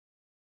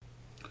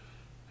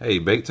Hey,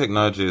 Bake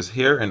Technology is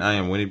here, and I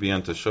am Winnie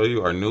Bien to show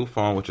you our new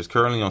phone, which is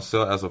currently on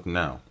sale as of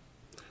now.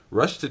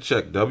 Rush to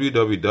check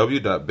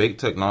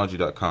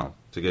www.baketechnology.com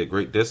to get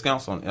great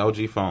discounts on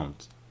LG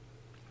phones.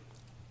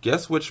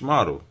 Guess which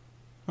model?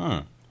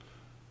 The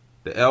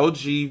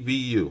LG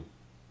VU.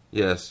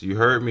 Yes, you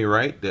heard me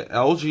right. The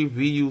LG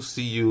VU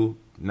CU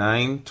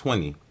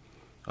 920.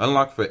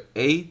 Unlocked for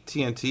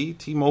AT&T,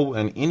 T-Mobile,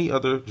 and any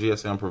other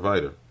GSM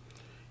provider.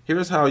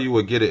 Here's how you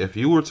would get it if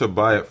you were to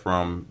buy it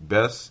from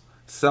best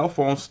cell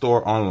phone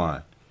store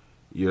online,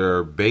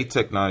 your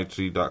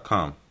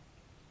baytechnology.com.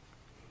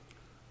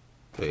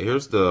 Okay,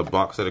 here's the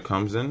box that it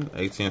comes in.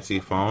 AT&T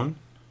phone,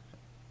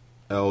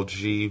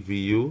 LG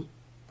VU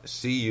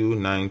CU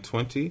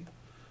 920.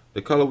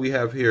 The color we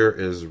have here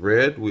is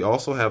red. We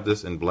also have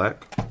this in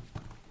black.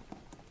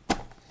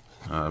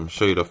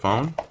 Show you the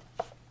phone.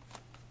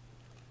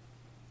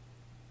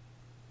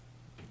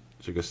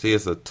 As you can see,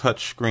 it's a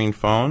touchscreen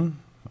phone.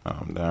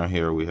 Down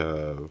here we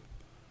have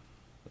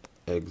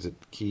exit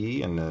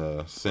key and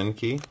the send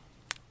key.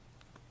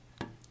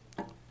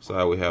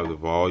 Side we have the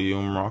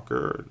volume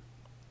rocker.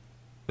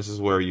 This is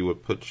where you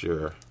would put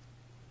your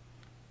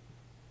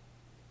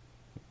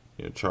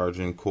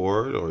charging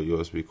cord or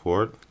USB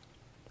cord.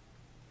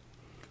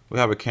 We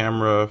have a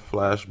camera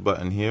flash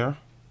button here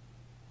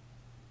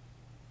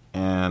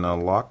and a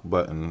lock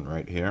button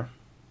right here.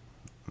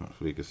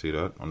 Hopefully you can see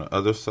that. On the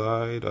other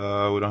side,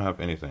 we don't have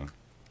anything.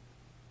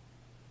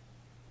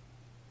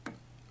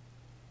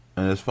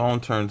 And this phone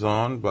turns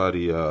on by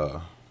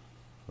the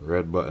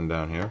red button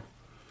down here.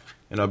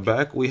 In the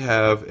back we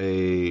have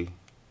a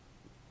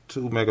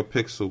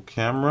 2-megapixel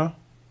camera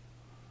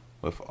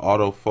with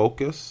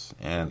autofocus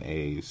and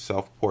a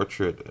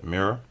self-portrait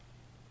mirror.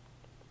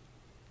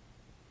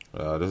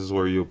 This is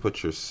where you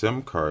put your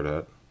SIM card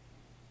at.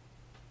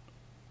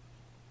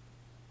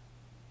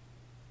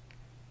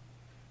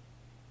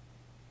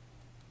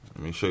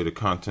 Let me show you the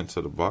contents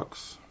of the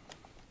box.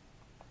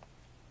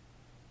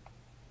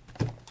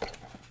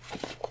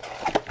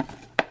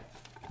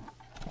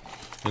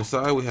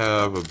 Inside we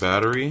have a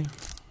battery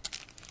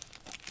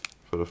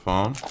for the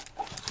phone.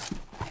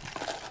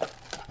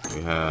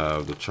 We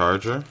have the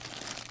charger,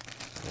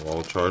 the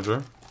wall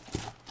charger.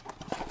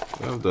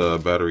 We have the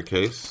battery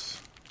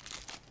case.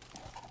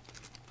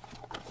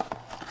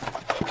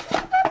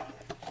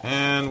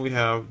 And we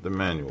have the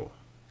manual.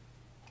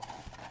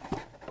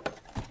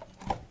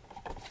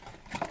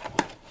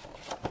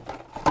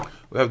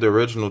 We have the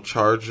original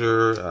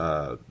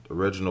charger,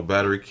 original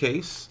battery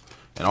case,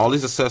 and all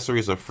these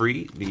accessories are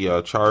free.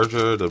 The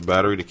charger, the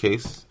battery, the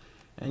case,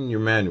 and your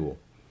manual.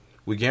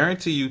 We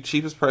guarantee you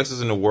cheapest prices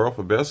in the world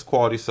for best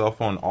quality cell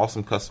phone and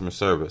awesome customer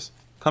service.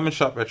 Come and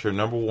shop at your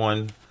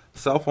 #1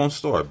 cell phone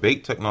store,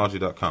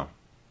 BakeTechnology.com.